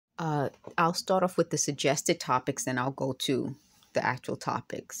I'll start off with the suggested topics, then I'll go to the actual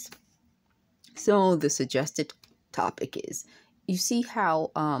topics. So the suggested topic is, you see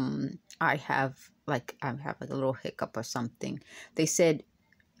how I have like a little hiccup or something. They said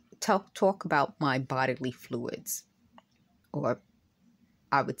talk about my bodily fluids, or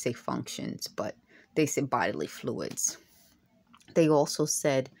I would say functions, but they said bodily fluids. They also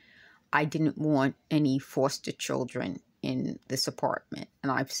said I didn't want any foster children in this apartment,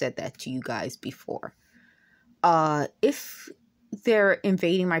 and I've said that to you guys before. If they're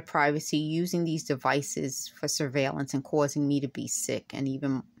invading my privacy, using these devices for surveillance and causing me to be sick, and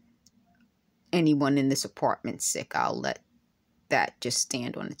even anyone in this apartment sick, I'll let that just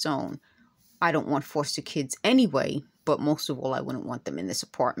stand on its own. I don't want foster kids anyway, but most of all, I wouldn't want them in this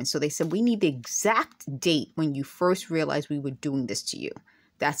apartment. So they said, we need the exact date when you first realized we were doing this to you.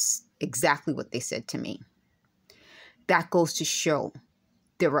 That's exactly what they said to me. That goes to show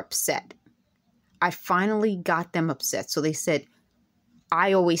they're upset. I finally got them upset. So they said,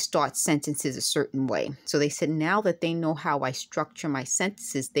 I always start sentences a certain way. So they said, now that they know how I structure my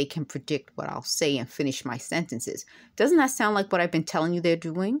sentences, they can predict what I'll say and finish my sentences. Doesn't that sound like what I've been telling you they're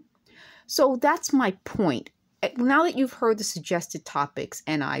doing? So that's my point. Now that you've heard the suggested topics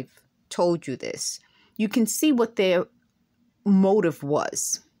and I've told you this, you can see what their motive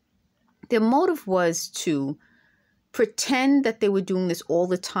was. Their motive was to pretend that they were doing this all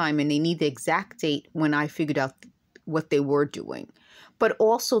the time and they need the exact date when I figured out what they were doing, but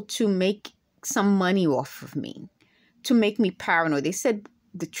also to make some money off of me, to make me paranoid. They said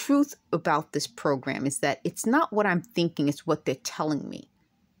the truth about this program is that it's not what I'm thinking, it's what they're telling me.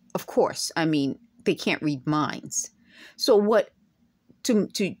 Of course, I mean, they can't read minds. So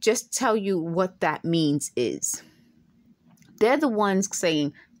to just tell you what that means is, they're the ones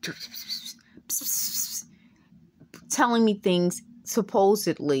saying, telling me things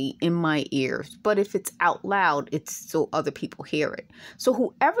supposedly in my ears, but if it's out loud, it's so other people hear it. So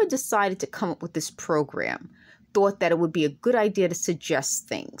whoever decided to come up with this program thought that it would be a good idea to suggest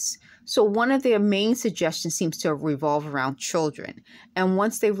things. So one of their main suggestions seems to revolve around children. And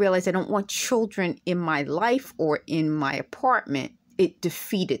once they realized I don't want children in my life or in my apartment, it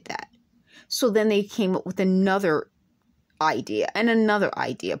defeated that. So then they came up with another idea and another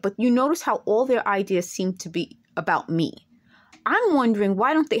idea. But you notice how all their ideas seem to be about me. I'm wondering,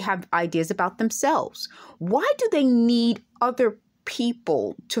 why don't they have ideas about themselves? Why do they need other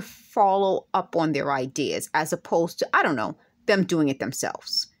people to follow up on their ideas as opposed to, I don't know, them doing it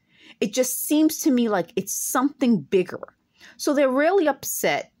themselves? It just seems to me like it's something bigger. So they're really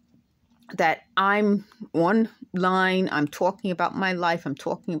upset that I'm online, I'm talking about my life, I'm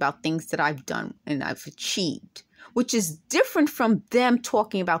talking about things that I've done and I've achieved, which is different from them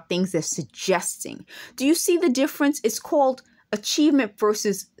talking about things they're suggesting. Do you see the difference? It's called achievement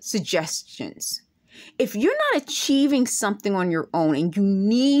versus suggestions. If you're not achieving something on your own and you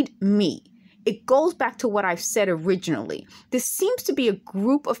need me, it goes back to what I've said originally. This seems to be a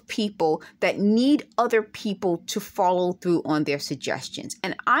group of people that need other people to follow through on their suggestions.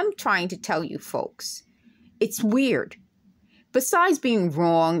 And I'm trying to tell you folks, it's weird. Besides being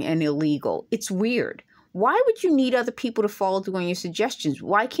wrong and illegal, it's weird. Why would you need other people to follow through on your suggestions?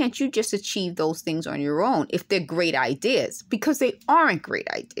 Why can't you just achieve those things on your own if they're great ideas? Because they aren't great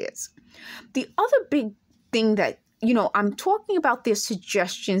ideas. The other big thing that, I'm talking about their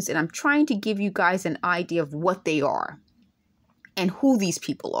suggestions and I'm trying to give you guys an idea of what they are and who these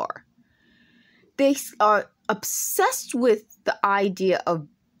people are. They are obsessed with the idea of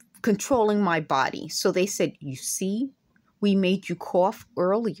controlling my body. So they said, you see, we made you cough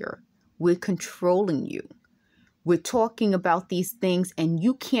earlier. We're controlling you. We're talking about these things and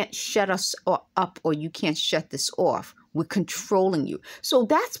you can't shut us up or you can't shut this off. We're controlling you. So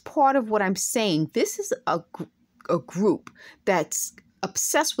that's part of what I'm saying. This is a group that's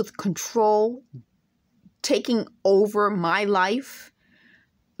obsessed with control, taking over my life,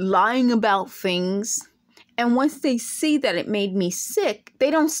 lying about things. And once they see that it made me sick, they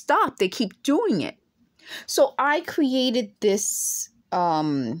don't stop. They keep doing it. So I created this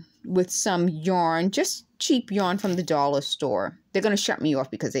with some yarn, just cheap yarn from the dollar store. They're going to shut me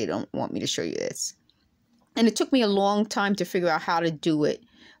off because they don't want me to show you this. And it took me a long time to figure out how to do it.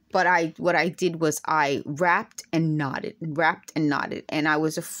 But what I did was I wrapped and knotted. And I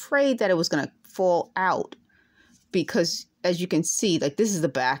was afraid that it was going to fall out because, as you can see, like this is the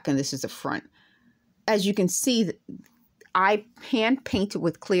back and this is the front. As you can see, I hand painted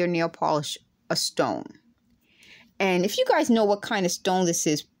with clear nail polish a stone. And if you guys know what kind of stone this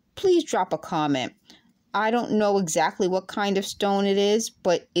is, please drop a comment. I don't know exactly what kind of stone it is,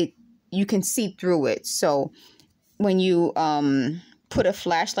 but you can see through it. So when you put a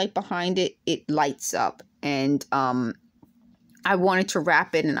flashlight behind it, it lights up. And I wanted to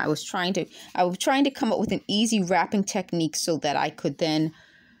wrap it, and I was trying to come up with an easy wrapping technique so that I could then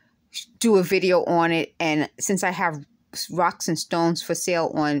do a video on it. And since I have rocks and stones for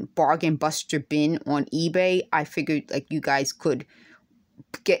sale on BargainBusterBin on eBay, I figured like you guys could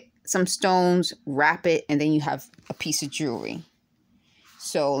get some stones, wrap it, and then you have a piece of jewelry.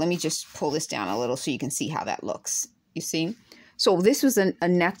 So let me just pull this down a little so you can see how that looks. You see? So this was a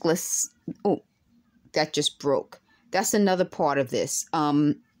necklace. Oh, that just broke. That's another part of this.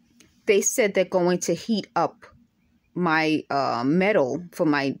 They said they're going to heat up my metal for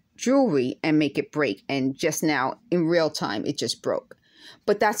my jewelry and make it break. And just now, in real time, it just broke.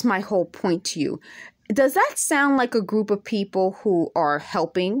 But that's my whole point to you. Does that sound like a group of people who are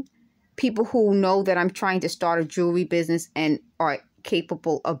helping? People who know that I'm trying to start a jewelry business and are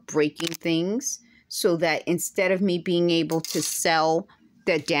capable of breaking things so that instead of me being able to sell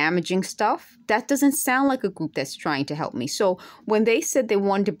their damaging stuff, that doesn't sound like a group that's trying to help me. So when they said they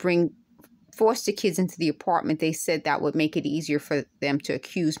wanted to bring foster kids into the apartment, they said that would make it easier for them to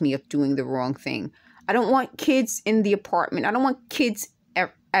accuse me of doing the wrong thing. I don't want kids in the apartment. I don't want kids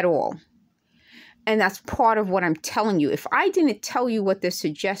at all. And that's part of what I'm telling you. If I didn't tell you what they're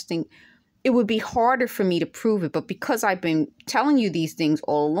suggesting, it would be harder for me to prove it. But because I've been telling you these things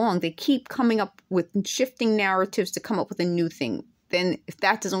all along, they keep coming up with shifting narratives to come up with a new thing. Then if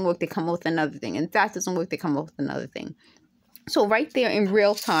that doesn't work, they come up with another thing. And if that doesn't work, they come up with another thing. So right there in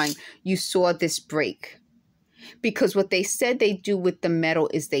real time, you saw this break. Because what they said they do with the metal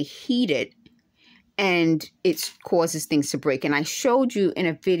is they heat it and it causes things to break. And I showed you in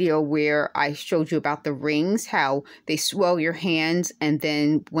a video where I showed you about the rings, how they swell your hands. And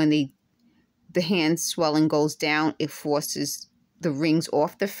then when the hand swelling goes down, it forces the rings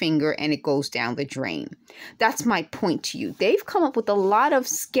off the finger and it goes down the drain. That's my point to you. They've come up with a lot of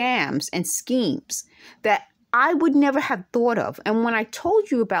scams and schemes that I would never have thought of. And when I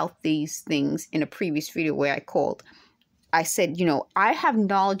told you about these things in a previous video where I said, you know, I have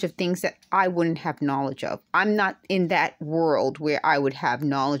knowledge of things that I wouldn't have knowledge of. I'm not in that world where I would have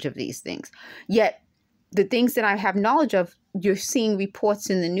knowledge of these things. Yet the things that I have knowledge of, you're seeing reports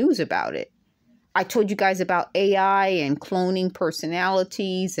in the news about it. I told you guys about AI and cloning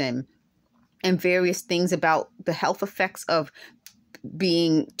personalities and various things about the health effects of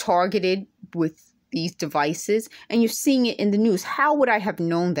being targeted with these devices. And you're seeing it in the news. How would I have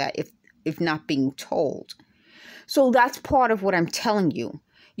known that if not being told? So that's part of what I'm telling you.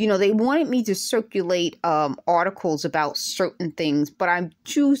 You know, they wanted me to circulate articles about certain things, but I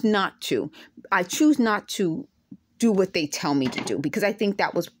choose not to. I choose not to do what they tell me to do, because I think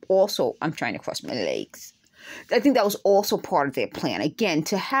that was also, I'm trying to cross my legs. I think that was also part of their plan. Again,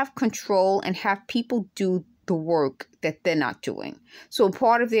 to have control and have people do the work that they're not doing. So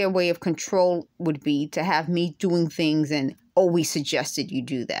part of their way of control would be to have me doing things and, oh, we suggested you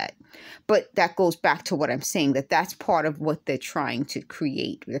do that. But that goes back to what I'm saying, that that's part of what they're trying to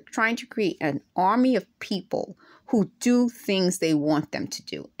create. They're trying to create an army of people who do things they want them to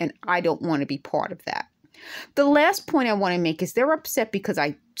do. And I don't want to be part of that. The last point I want to make is they're upset because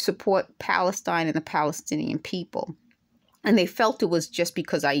I support Palestine and the Palestinian people. And they felt it was just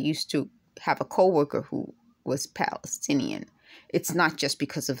because I used to have a coworker who was Palestinian. It's not just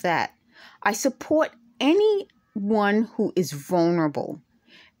because of that. I support anyone who is vulnerable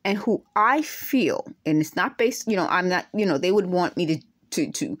and who I feel, and it's not based, you know, I'm not, you know, they would want me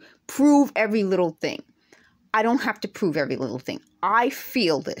to prove every little thing. I don't have to prove every little thing. I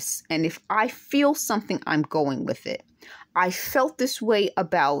feel this. And if I feel something, I'm going with it. I felt this way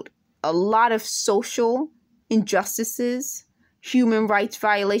about a lot of social injustices, human rights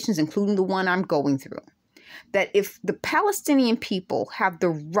violations, including the one I'm going through. That if the Palestinian people have the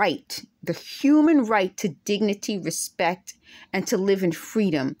right, the human right to dignity, respect, and to live in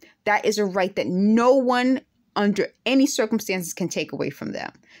freedom, that is a right that no one under any circumstances can take away from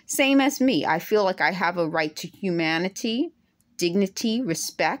them. Same as me. I feel like I have a right to humanity, dignity,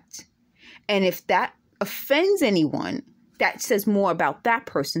 respect. And if that offends anyone, that says more about that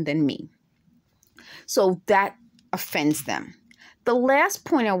person than me. So that offends them. The last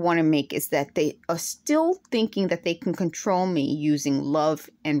point I want to make is that they are still thinking that they can control me using love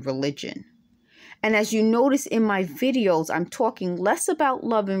and religion. And as you notice in my videos, I'm talking less about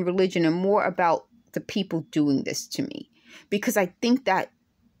love and religion and more about the people doing this to me, because I think that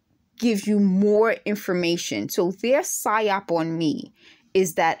gives you more information. So their psyop on me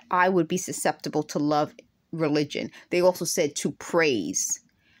is that I would be susceptible to love, religion. They also said to praise.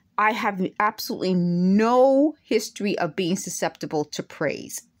 I have absolutely no history of being susceptible to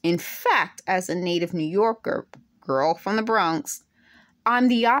praise. In fact, as a native New Yorker, girl from the Bronx, I'm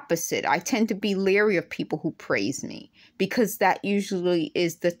the opposite. I tend to be leery of people who praise me because that usually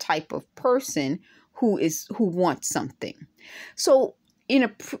is the type of person who wants something. So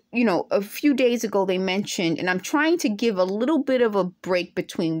a few days ago they mentioned, and I'm trying to give a little bit of a break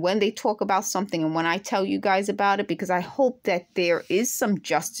between when they talk about something and when I tell you guys about it, because I hope that there is some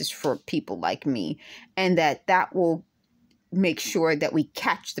justice for people like me, and that will make sure that we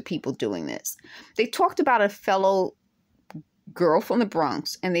catch the people doing this. They talked about a fellow girl from the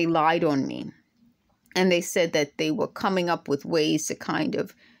Bronx, and they lied on me. And they said that they were coming up with ways to kind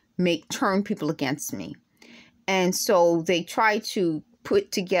of turn people against me. And so they tried to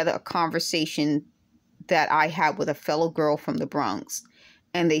put together a conversation that I had with a fellow girl from the Bronx.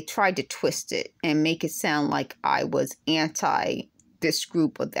 And they tried to twist it and make it sound like I was anti this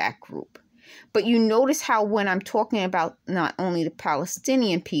group or that group. But you notice how when I'm talking about not only the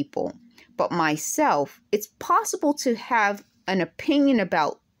Palestinian people, but myself, it's possible to have an opinion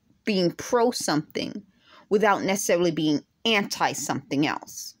about being pro something without necessarily being anti something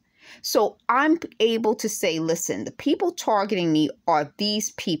else. So I'm able to say, listen, the people targeting me are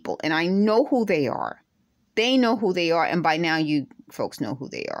these people, and I know who they are. They know who they are, and by now you folks know who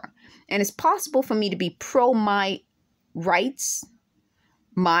they are. And it's possible for me to be pro my rights,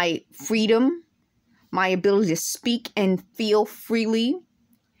 my freedom, my ability to speak and feel freely,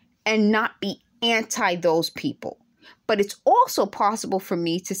 and not be anti those people. But it's also possible for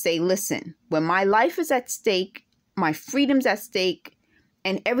me to say, listen, when my life is at stake, my freedom's at stake,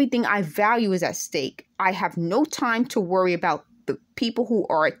 and everything I value is at stake, I have no time to worry about the people who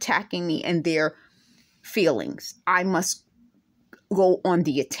are attacking me and their feelings. I must go on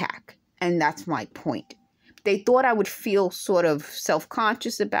the attack. And that's my point. They thought I would feel sort of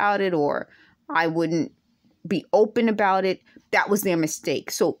self-conscious about it, or I wouldn't be open about it. That was their mistake.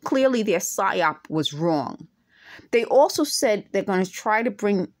 So clearly their psyop was wrong. They also said they're going to try to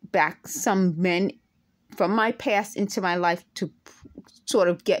bring back some men from my past into my life to sort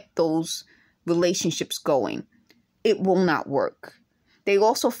of get those relationships going. It will not work. They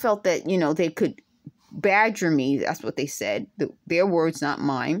also felt that, they could badger me. That's what they said. Their words, not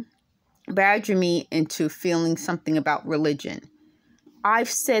mine. Badger me into feeling something about religion. I've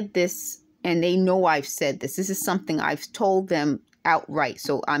said this, and they know I've said this. This is something I've told them outright.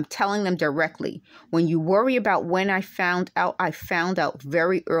 So I'm telling them directly. When you worry about when I found out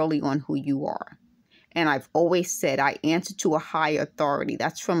very early on who you are. And I've always said I answer to a higher authority.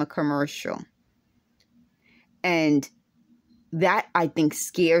 That's from a commercial. And that, I think,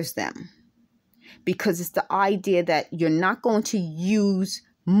 scares them. Because it's the idea that you're not going to use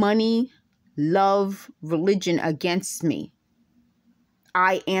money, love, religion against me.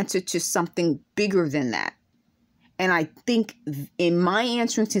 I answer to something bigger than that. And I think in my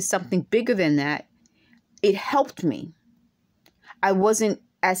answering to something bigger than that, it helped me. I wasn't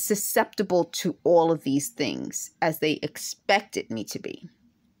as susceptible to all of these things as they expected me to be.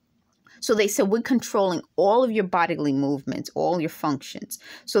 So they said, we're controlling all of your bodily movements, all your functions.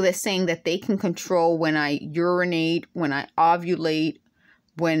 So they're saying that they can control when I urinate, when I ovulate,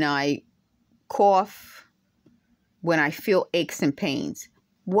 when I cough, when I feel aches and pains.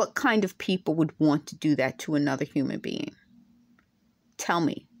 What kind of people would want to do that to another human being? Tell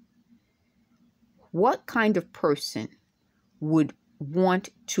me. What kind of person would want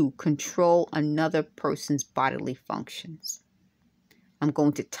to control another person's bodily functions? I'm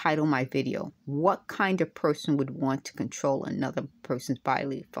going to title my video, what kind of person would want to control another person's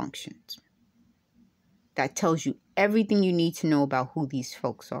bodily functions? That tells you everything you need to know about who these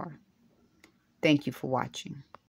folks are. Thank you for watching.